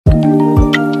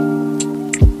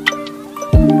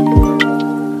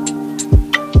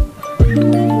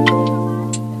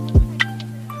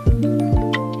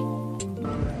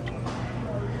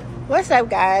up,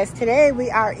 guys? Today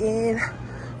we are in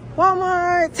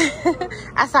Walmart.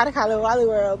 I started to call it Wally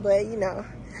World, but you know,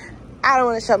 I don't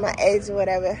want to show my age or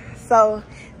whatever. So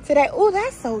today, oh,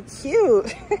 that's so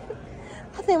cute.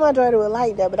 I think my daughter would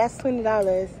like that, but that's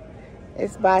 $20.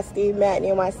 It's by Steve Madden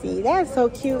NYC. That's so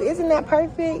cute. Isn't that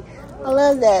perfect? I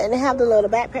love that. And they have the little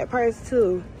backpack purse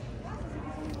too.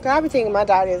 I be thinking my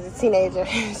daughter is a teenager.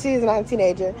 She's not a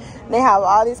teenager. And they have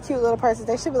all these cute little purses.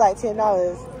 They should be like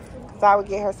 $10. So I would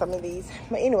get her some of these.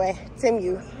 But anyway,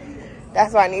 Temu.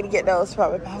 That's why I need to get those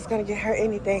from if I was going to get her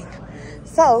anything.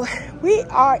 So we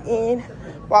are in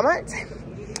Walmart.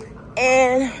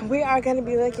 And we are going to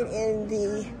be looking in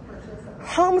the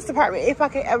homes department if I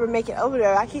could ever make it over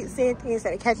there. I keep seeing things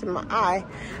that are catching my eye.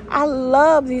 I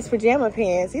love these pajama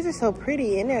pants. These are so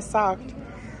pretty and they're soft.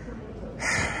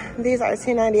 These are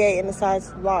 $10.98 in the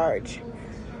size large.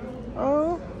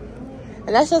 Oh,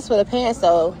 and that's just for the pants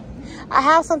though. I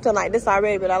have something like this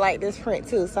already, but I like this print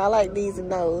too, so I like these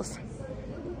and those.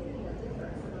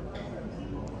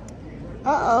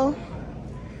 Uh-oh.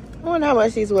 I wonder how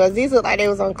much these was. These look like they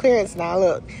was on clearance now.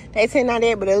 Look, they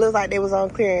 $10.98, but it looks like they was on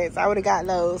clearance. I would have got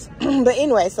those. But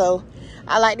anyway, so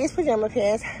I like these pajama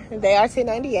pants. They are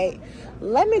 $10.98.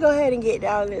 Let me go ahead and get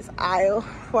down this aisle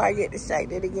before I get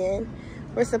distracted again.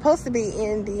 We're supposed to be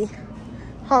in the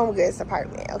home goods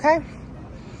department, okay?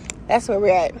 That's where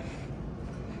we're at.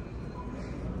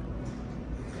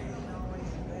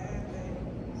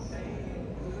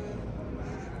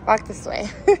 Walk this way.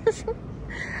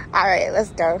 All right,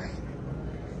 let's go.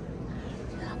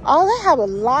 Oh, they have a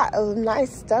lot of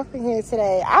nice stuff in here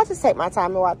today. I'll just take my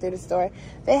time and walk through the store.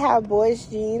 They have boys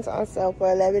jeans on sale for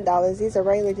 $11. These are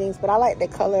regular jeans, but I like the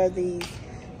color of these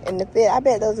and the fit. I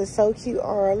bet those are so cute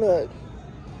on look.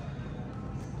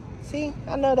 See,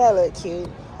 I know that look cute.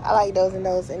 I like those and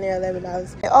those, and they're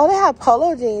 $11. Oh, they have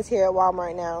polo jeans here at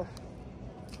Walmart now.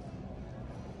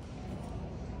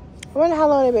 I wonder how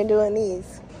long they've been doing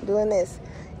this.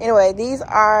 Anyway, these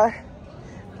are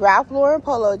Ralph Lauren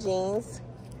polo jeans,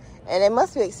 and they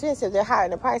must be expensive. They're higher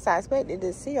in the price. I expected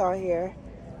to see on here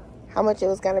how much it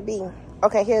was gonna be.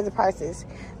 Okay, here's the prices.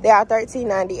 They are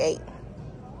 $13.98.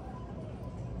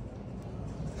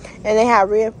 And they have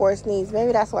reinforced knees.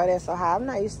 Maybe that's why they're so high. I'm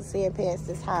not used to seeing pants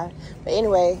this high. But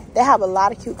anyway, they have a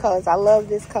lot of cute colors. I love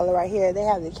this color right here. They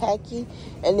have the khaki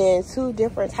and then two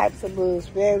different types of blues.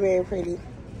 Very, very pretty.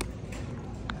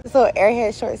 This little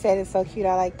airhead short set is so cute.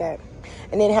 I like that.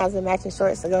 And then it has the matching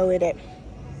shorts to go with it.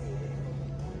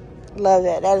 Love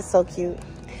that. That is so cute.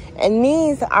 And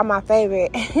these are my favorite.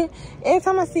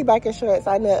 Anytime I see biker shorts,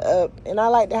 I nut up. And I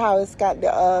like how it's got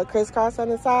the crisscross on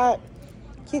the side.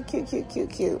 Cute, cute, cute, cute,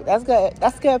 cute. That's good.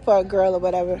 That's good for a girl or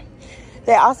whatever.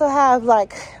 They also have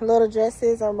like little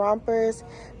dresses and rompers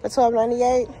for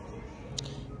 $12.98.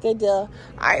 Good deal. All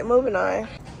right, moving on.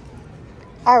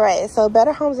 All right, so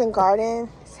Better Homes and Gardens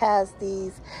has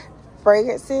these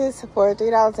fragrances for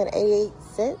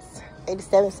 $3.88.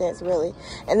 87 cents really.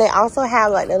 And they also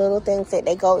have like the little things that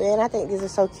they go in. I think these are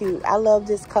so cute. I love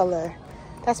this color.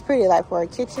 That's pretty, like for a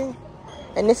kitchen.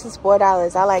 And this is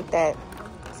 $4. I like that.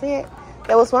 See it?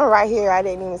 There was one right here. I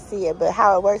didn't even see it. But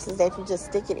how it works is that you just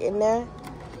stick it in there.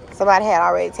 Somebody had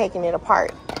already taken it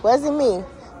apart. Wasn't me.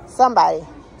 Somebody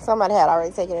had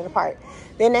already taken it apart.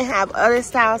 Then they have other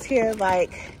styles here,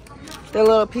 like the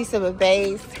little piece of a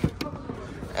vase.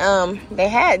 They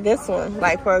had this one,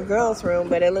 like for a girl's room,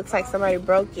 but it looks like somebody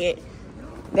broke it.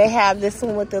 They have this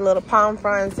one with the little palm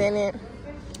fronds in it.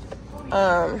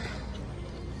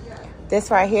 This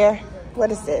right here.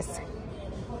 What is this?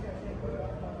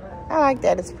 I like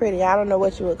that. It's pretty. I don't know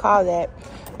what you would call that,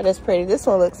 but it's pretty. This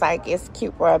one looks like it's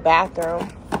cute for a bathroom.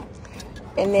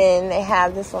 And then they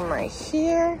have this one right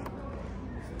here.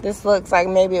 This looks like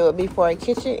maybe it would be for a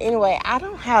kitchen. Anyway, I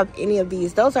don't have any of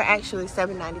these. Those are actually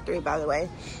 $7.93, by the way.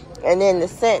 And then the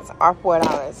scents are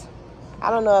 $4. I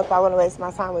don't know if I want to waste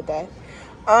my time with that.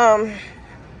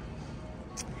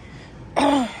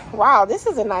 Wow, this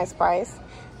is a nice price.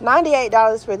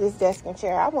 $98 for this desk and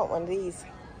chair. I want one of these.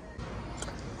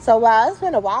 So, wow, it's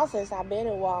been a while since I've been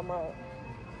in Walmart.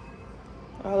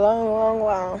 A long, long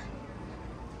while.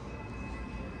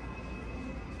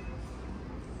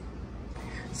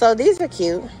 So, these are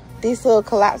cute. These little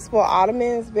collapsible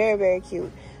ottomans, very, very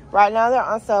cute. Right now, they're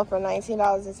on sale for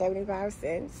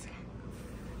 $19.75.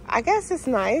 I guess it's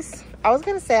nice. I was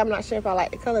going to say I'm not sure if I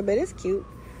like the color, but it's cute.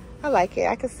 I like it.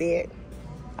 I can see it.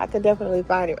 I could definitely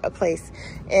find a place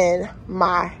in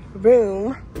my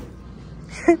room.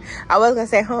 I was going to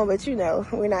say home, but you know,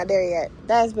 we're not there yet.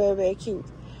 That's very, very cute.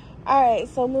 All right,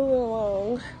 so moving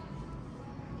along.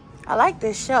 I like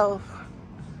this shelf.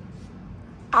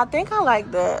 I think I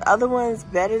like the other ones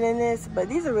better than this, but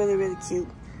these are really, really cute.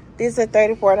 These are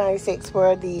 $34.96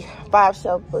 for the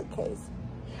 5-shelf bookcase.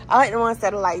 I like the ones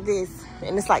that are like this,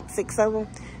 and it's like 6 of them.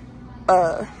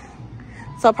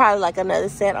 So probably like another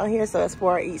set on here, so it's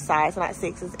 4 each side. It's not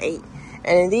 6, it's 8. And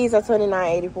then these are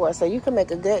 $29.84, so you can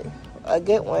make a good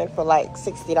one for like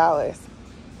 $60.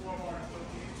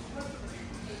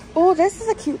 Oh, this is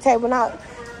a cute table. Now,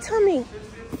 tell me,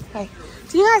 hey,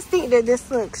 do you guys think that this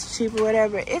looks cheap or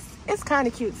whatever? It's kind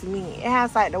of cute to me. It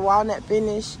has like the walnut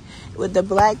finish with the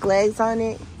black legs on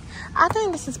it. I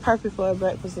think this is perfect for a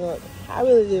breakfast nook. I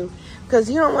really do. Because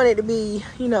you don't want it to be,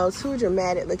 you know, too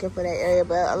dramatic looking for that area.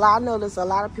 But I notice a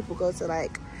lot of people go to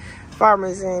like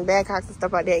Farmers and Badcocks and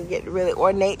stuff like that and get really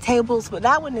ornate tables. But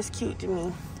that one is cute to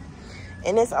me.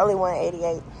 And it's only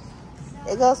 $188.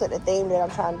 It goes with the theme that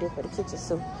I'm trying to do for the kitchen too.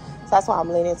 So that's why I'm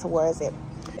leaning towards it.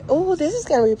 Oh, this is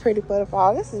going to be pretty for the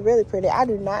fall. This is really pretty. I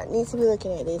do not need to be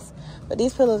looking at this. But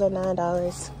these pillows are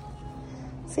 $9.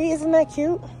 See, isn't that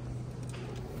cute?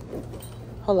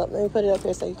 Hold up, let me put it up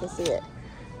here so you can see it.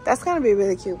 That's going to be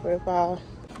really cute for the fall.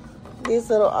 These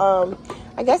little,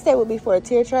 I guess they would be for a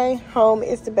tier tray. Home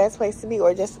is the best place to be,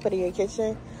 or just to put in your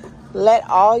kitchen. Let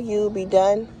all you be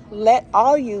done. Let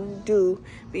all you do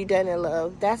be done in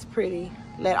love. That's pretty.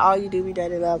 Let all you do be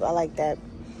done in love. I like that.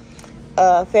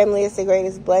 Family is the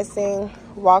greatest blessing.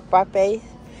 Walk by faith.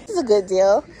 This is a good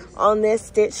deal on this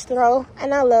Stitch throw.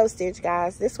 And I love Stitch,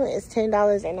 guys. This one is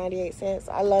 $10.98.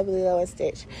 I love Lilo and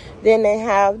Stitch. Then they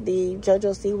have the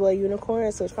JoJo Siwa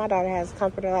unicorns, which my daughter has a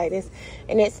comforter like this.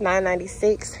 And it's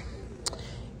 $9.96.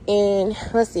 And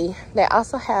let's see. They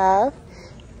also have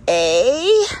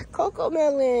a Coco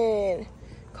Melon.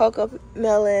 Coco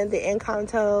Melon, the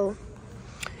Encanto.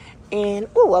 And,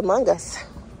 ooh, Among Us.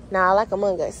 Now, I like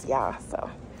Among Us, y'all. So,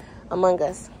 Among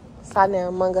Us. Starting there,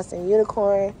 Among Us and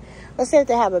Unicorn. Let's see if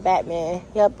they have a Batman.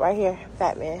 Yep, right here,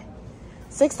 Batman.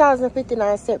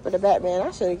 $6.59 for the Batman.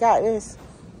 I should have got this.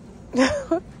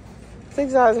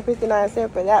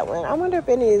 $6.59 for that one. I wonder if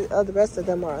any of the rest of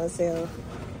them are on sale.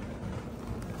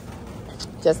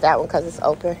 Just that one because it's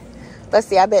open. Let's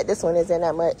see, I bet this one isn't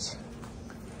that much.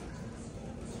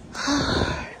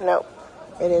 Nope,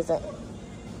 it isn't.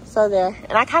 So there.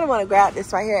 And I kind of want to grab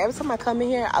this right here. Every time I come in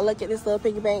here, I look at this little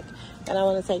piggy bank and I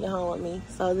want to take it home with me.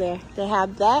 So there. They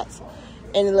have that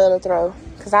and a little throw.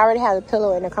 Because I already have a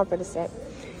pillow and a comforter set.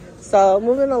 So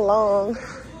moving along.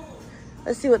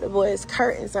 Let's see what the boys'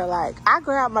 curtains are like. I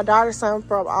grabbed my daughter's some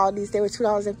from Aldi's. They were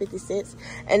 $2.50.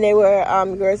 And they were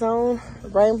Your Zone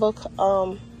rainbow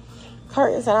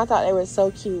curtains. And I thought they were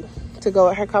so cute to go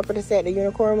with her comforter set, the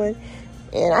unicorn one.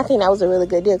 And I think that was a really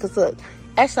good deal. Because look.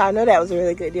 Actually, I know that was a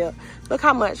really good deal. Look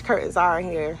how much curtains are in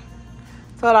here.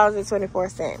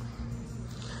 $12.24.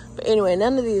 But anyway,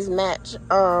 none of these match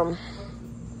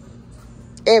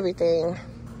everything.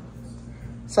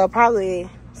 So probably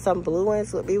some blue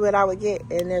ones would be what I would get.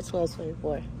 And they're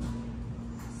 $12.24.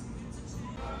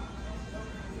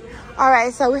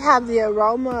 Alright, so we have the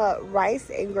Aroma rice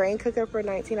and grain cooker for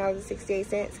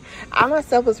 $19.68. I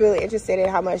myself was really interested in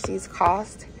how much these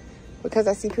cost, because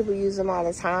I see people use them all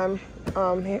the time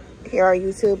here on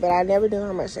YouTube, but I never knew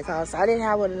how much they cost. I didn't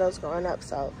have one of those growing up,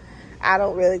 so I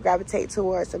don't really gravitate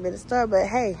towards them in the store. But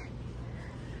hey,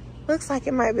 looks like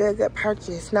it might be a good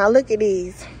purchase. Now look at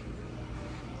these.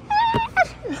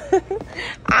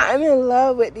 I'm in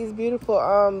love with these beautiful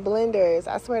blenders.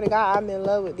 I swear to God, I'm in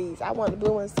love with these. I want the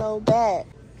blue one so bad.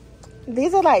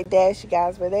 These are like Dash, you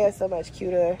guys, but they are so much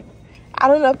cuter. I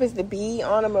don't know if it's the bee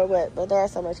on them or what, but they're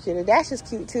so much cuter. Dash is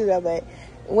cute too, though, but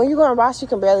when you go on Ross, you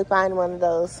can barely find one of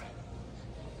those.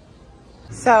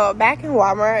 So back in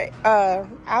Walmart,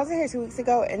 I was in here 2 weeks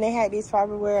ago, and they had these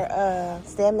fiberware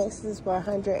stand mixes for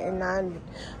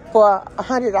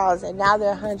 $100, and now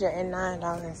they're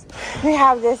 $109. We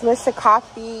have this Mr.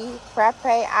 Coffee Frappe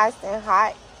Iced and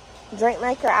Hot drink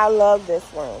maker. I love this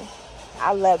one.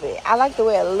 I love it. I like the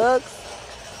way it looks.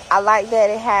 I like that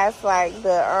it has like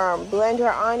the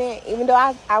blender on it. Even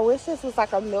though I wish this was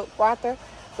like a milk frother,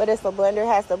 but it's a blender. It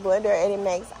has the blender and it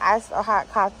makes iced or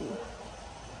hot coffee.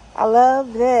 I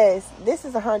love this. This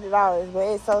is $100, but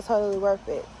it's so totally worth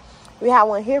it. We have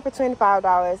one here for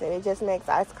 $25, and it just makes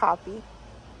iced coffee,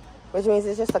 which means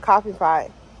it's just a coffee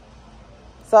pot.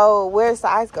 So where's the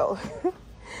ice go?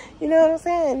 You know what I'm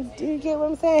saying? Do you get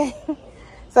what I'm saying?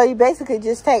 So you basically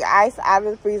just take ice out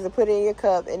of the freezer, put it in your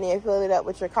cup, and then fill it up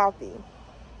with your coffee.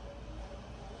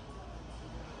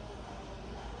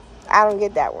 I don't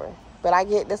get that one, but I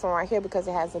get this one right here because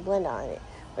it has a blender on it.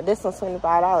 But this one's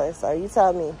 $25, so you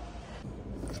tell me.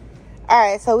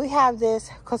 Alright, so we have this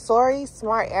Cosori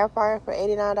Smart Air Fryer for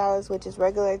 $89, which is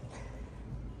regular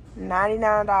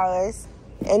 $99.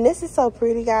 And this is so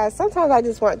pretty, guys. Sometimes I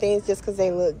just want things just because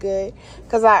they look good.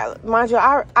 Because, mind you,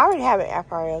 I already have an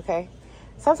Ampari, okay?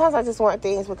 Sometimes I just want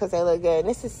things because they look good. And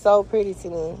this is so pretty to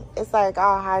me. It's like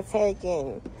all high-tech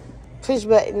and push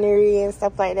buttonery and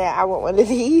stuff like that. I want one of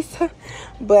these.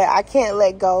 But I can't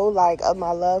let go, like, of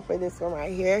my love for this one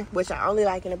right here. Which I only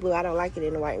like in the blue. I don't like it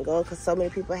in the white and gold because so many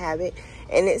people have it.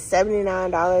 And it's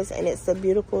 $79. And it's a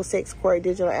beautiful 6-quart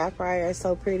digital air fryer. It's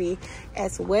so pretty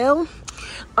as well.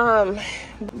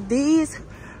 These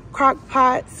crock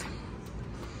pots,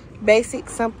 basic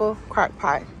simple crock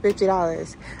pot,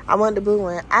 $50. I want the blue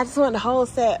one. I just want the whole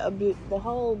set of the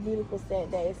whole beautiful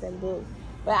set that is in blue,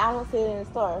 but I don't see it in the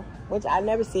store, which I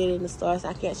never see it in the store, so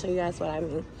I can't show you guys what I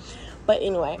mean. But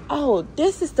anyway, oh,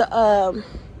 this is the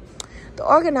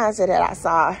organizer that I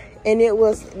saw, and it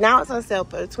was, now it's on sale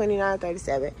for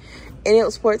 $29.37, and it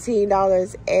was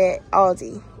 $14 at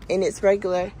Aldi, and it's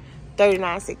regular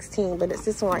 $39.16, but it's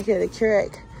this one right here, the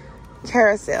Keurig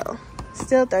Carousel.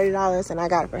 Still $30, and I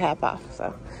got it for half off,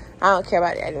 so I don't care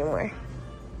about that anymore.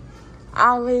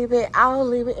 I'll leave it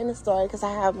in the store because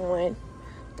I have one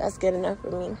that's good enough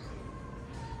for me.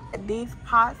 These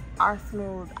pots are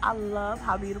smooth. I love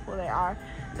how beautiful they are.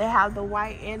 They have the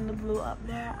white and the blue up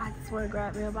there. I just want to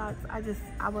grab me a box.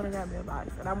 I want to grab me a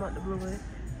box, and I want the blue one.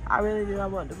 I really do. I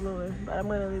want the blue one, but I'm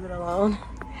going to leave it alone.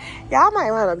 Y'all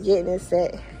might wind up getting this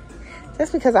set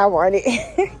just because I want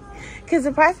it. Because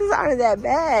the prices aren't that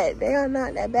bad. They are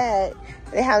not that bad.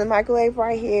 They have the microwave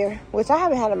right here, which I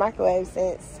haven't had a microwave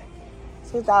since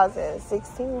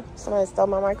 2016. Somebody stole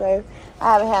my microwave.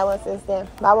 I haven't had one since then.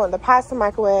 But I want the pasta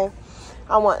microwave.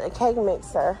 I want the cake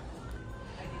mixer.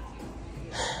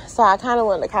 So I kind of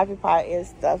want the coffee pot and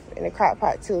stuff in the crock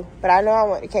pot too. But I know I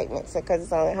want the cake mixer because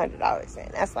it's only $100,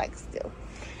 and that's like still.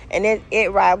 And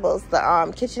it rivals the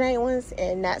KitchenAid ones,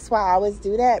 and that's why I always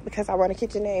do that, because I want a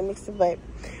KitchenAid mixer, but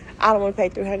I don't want to pay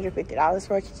 $350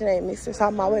 for a KitchenAid mixer, so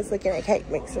I'm always looking at cake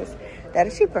mixers that are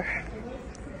cheaper.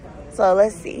 So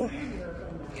let's see. All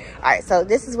right, so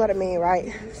this is what I mean,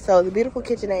 right? So the beautiful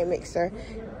KitchenAid mixer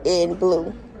in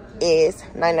blue is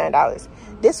 $99.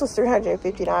 This was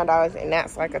 $359, and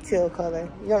that's like a teal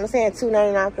color. You know what I'm saying?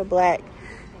 $2.99 for black.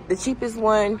 The cheapest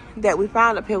one that we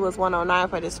found up here was $109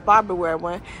 for this Farberware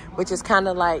one, which is kind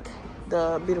of like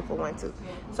the beautiful one too.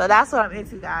 So that's what I'm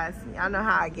into, guys. Y'all know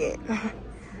how I get.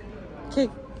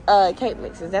 Cake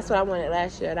mixes. That's what I wanted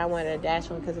last year, and I wanted a Dash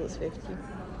one because it was $50.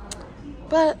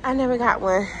 But I never got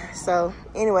one. So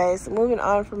anyways, moving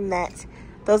on from that,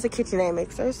 those are KitchenAid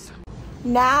mixers.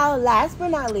 Now, last but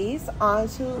not least, on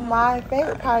to my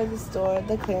favorite part of the store,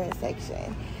 the clearance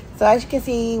section. So as you can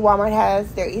see, Walmart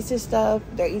has their Easter stuff,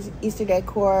 their Easter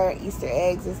decor, Easter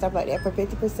eggs, and stuff like that for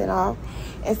 50% off.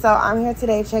 And so I'm here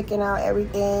today checking out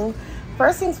everything.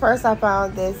 First things first, I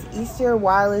found this Easter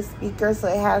wireless speaker. So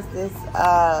it has this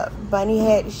bunny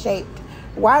head shaped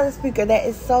wireless speaker that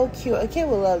is so cute. A kid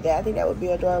would love that. I think that would be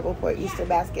adorable for an Easter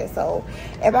basket. So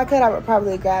if I could, I would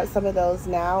probably grab some of those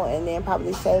now and then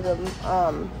probably save them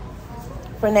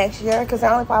for next year, because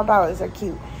they're only $5. They're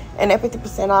cute, and they're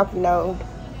 50% off. You know,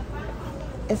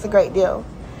 it's a great deal.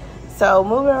 So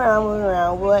moving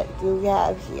around, what do we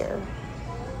have here?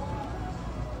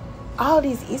 All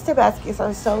these Easter baskets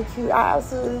are so cute. I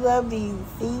absolutely love these.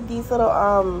 See these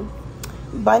little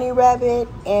bunny rabbit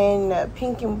and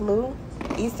pink and blue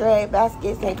Easter egg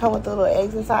baskets. They come with the little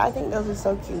eggs inside. I think those are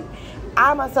so cute.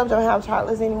 I myself don't have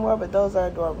chocolates anymore, but those are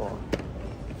adorable.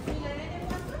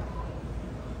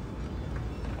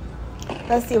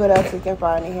 Let's see what else we can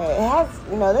find in here. It has,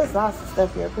 you know, there's lots of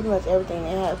stuff here. Pretty much everything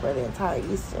they have for the entire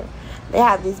Easter. They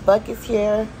have these buckets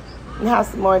here. And have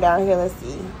some more down here. Let's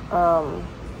see.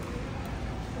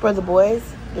 For the boys,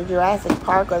 the Jurassic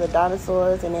Park or the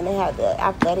dinosaurs. And then they have the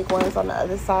athletic ones on the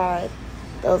other side.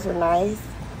 Those are nice.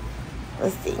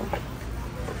 Let's see.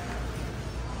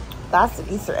 Lots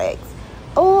of Easter eggs.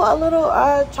 Oh, a little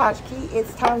tchotchke.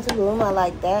 It's time to bloom. I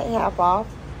like that. Half off,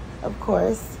 of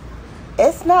course.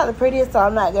 It's not the prettiest, so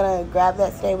I'm not going to grab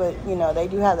that today, but, you know, they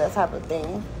do have that type of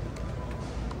thing.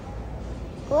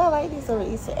 Well, I like these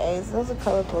little Easter eggs. Those are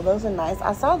colorful. Those are nice.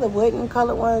 I saw the wooden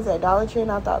colored ones at Dollar Tree,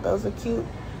 and I thought those were cute.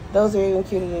 Those are even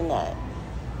cuter than that.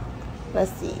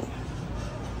 Let's see.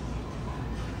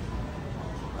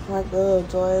 Like the little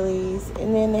doilies.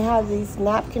 And then they have these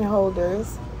napkin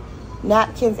holders.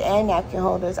 Napkins and napkin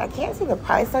holders. I can't see the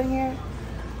price on here.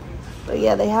 But,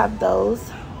 yeah, they have those.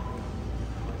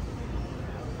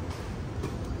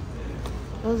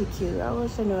 Those are cute. I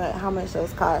wish I knew how much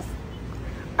those cost.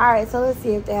 Alright, so let's see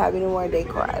if they have any more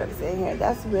decor items in here.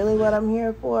 That's really what I'm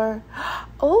here for.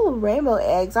 Oh, rainbow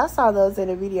eggs. I saw those in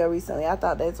a video recently. I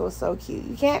thought those were so cute.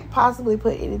 You can't possibly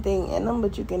put anything in them,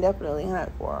 but you can definitely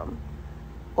hunt for them.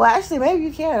 Well, actually, maybe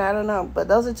you can. I don't know. But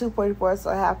those are $2.44, so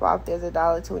half off. There's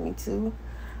 $1.22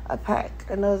 a pack.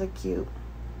 And those are cute.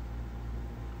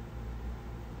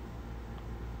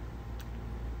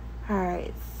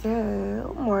 Alright,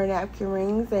 so more napkin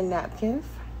rings and napkins.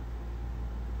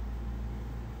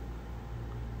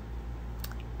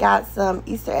 Got some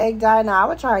Easter egg dye. Now, I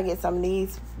would try and get some of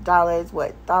these dollars,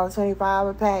 $1.25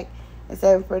 a pack, and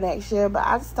save them for next year. But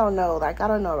I just don't know. Like, I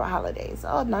don't know about holidays.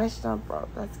 Oh, nice jump rope.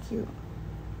 That's cute.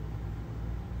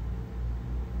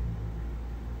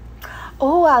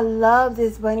 Oh, I love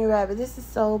this bunny rabbit. This is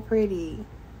so pretty.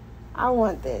 I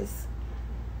want this.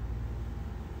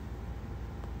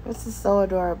 This is so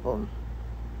adorable.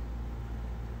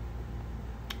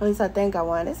 At least I think I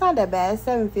want it. It's not that bad. It's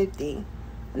 $7.50.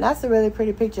 And that's a really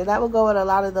pretty picture. That would go with a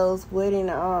lot of those wooden,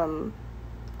 I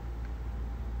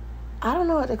don't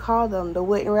know what to call them. The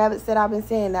wooden rabbits that I've been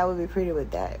seeing, that would be pretty with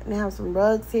that. And they have some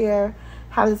rugs here.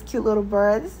 Have this cute little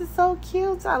bird. This is so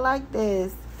cute. I like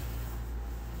this.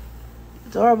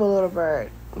 Adorable little bird.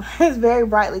 It's very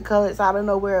brightly colored, so I don't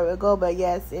know where it would go. But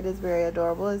yes, it is very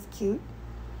adorable. It's cute.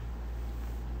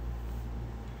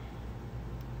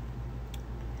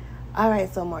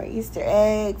 Alright, so more Easter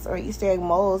eggs or Easter egg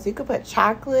molds. You could put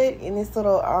chocolate in this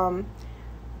little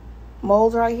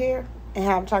mold right here and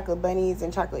have chocolate bunnies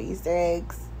and chocolate Easter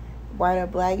eggs, white or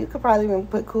black. You could probably even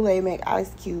put Kool-Aid, make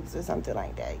ice cubes or something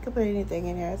like that. You could put anything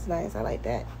in here. It's nice. I like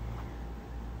that.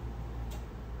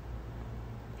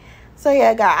 So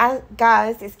yeah,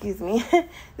 guys, excuse me.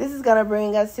 This is going to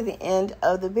bring us to the end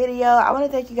of the video. I want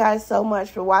to thank you guys so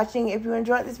much for watching. If you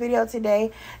enjoyed this video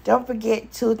today, don't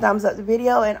forget to thumbs up the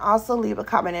video and also leave a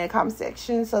comment in the comment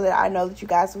section so that I know that you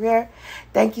guys were here.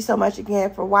 Thank you so much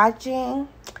again for watching.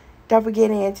 Don't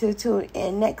forget to tune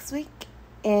in next week.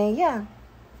 And yeah.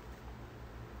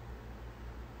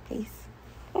 Peace.